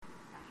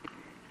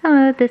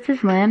Hello, this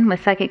is Lynn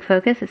with Psychic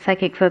Focus at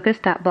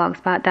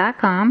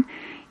psychicfocus.blogspot.com,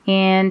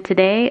 and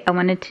today I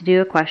wanted to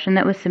do a question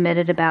that was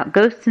submitted about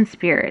ghosts and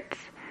spirits.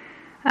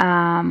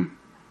 As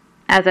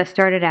I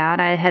started out,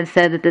 I had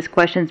said that this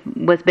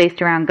question was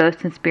based around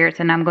ghosts and spirits,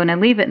 and I'm going to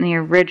leave it in the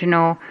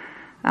original,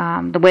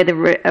 the way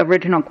the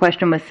original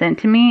question was sent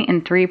to me,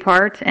 in 3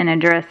 parts, and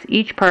address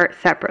each part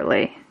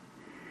separately.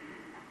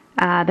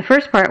 The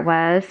first part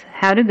was,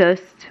 how do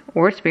ghosts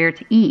or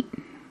spirits eat?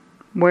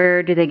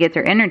 Where do they get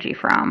their energy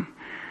from?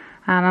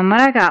 And what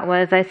I got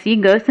was, I see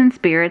ghosts and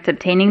spirits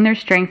obtaining their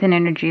strength and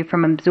energy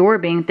from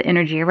absorbing the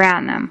energy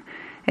around them.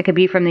 It could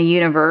be from the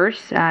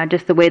universe,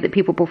 just the way that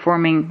people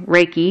performing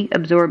Reiki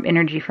absorb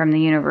energy from the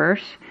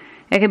universe.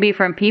 It could be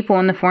from people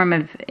in the form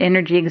of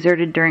energy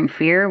exerted during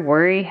fear,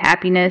 worry,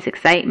 happiness,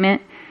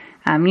 excitement.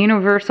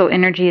 Universal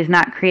energy is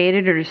not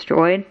created or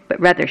destroyed, but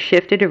rather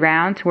shifted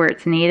around to where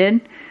it's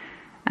needed.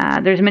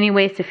 There's many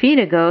ways to feed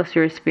a ghost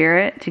or a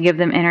spirit to give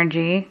them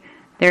energy.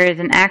 There is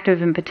an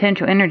active and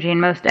potential energy in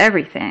most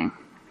everything.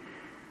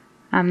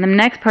 The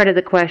next part of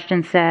the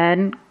question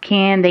said,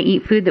 can they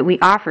eat food that we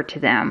offer to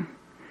them?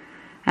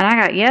 And I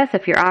got yes,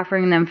 if you're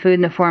offering them food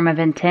in the form of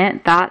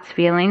intent, thoughts,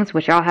 feelings,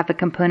 which all have a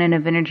component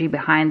of energy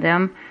behind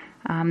them,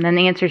 then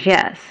the answer is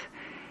yes.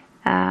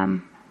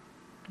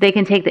 They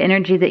can take the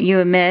energy that you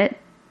emit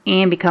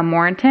and become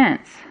more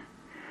intense.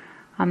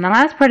 The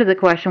last part of the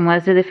question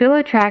was, do they feel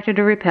attracted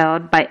or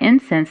repelled by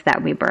incense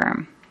that we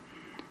burn?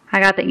 I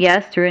got that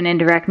yes, through an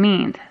indirect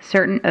means.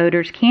 Certain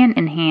odors can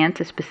enhance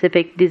a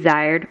specific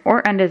desired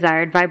or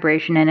undesired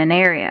vibration in an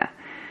area.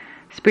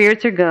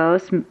 Spirits or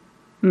ghosts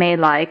may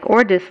like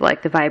or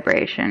dislike the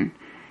vibration.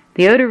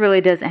 The odor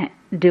really doesn't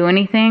do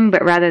anything,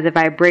 but rather the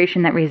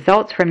vibration that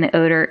results from the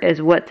odor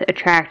is what's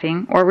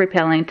attracting or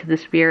repelling to the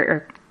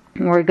spirit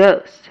or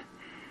ghost.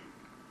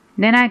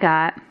 Then I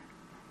got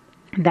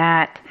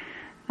that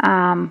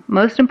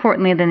most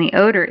importantly than the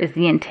odor is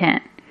the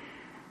intent.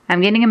 I'm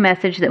getting a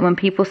message that when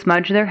people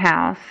smudge their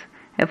house,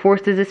 it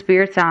forces the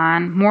spirits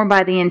on more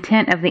by the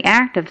intent of the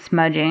act of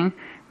smudging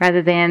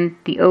rather than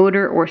the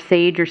odor or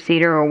sage or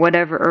cedar or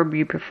whatever herb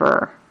you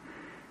prefer.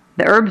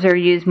 The herbs are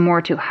used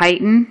more to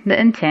heighten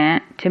the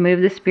intent, to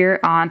move the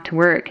spirit on to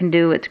where it can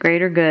do its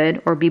greater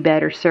good or be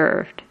better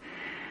served.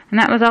 And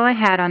that was all I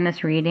had on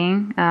this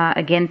reading.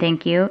 Again,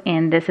 thank you.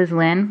 And this is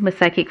Lynn with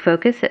Psychic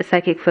Focus at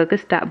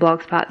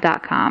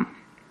psychicfocus.blogspot.com.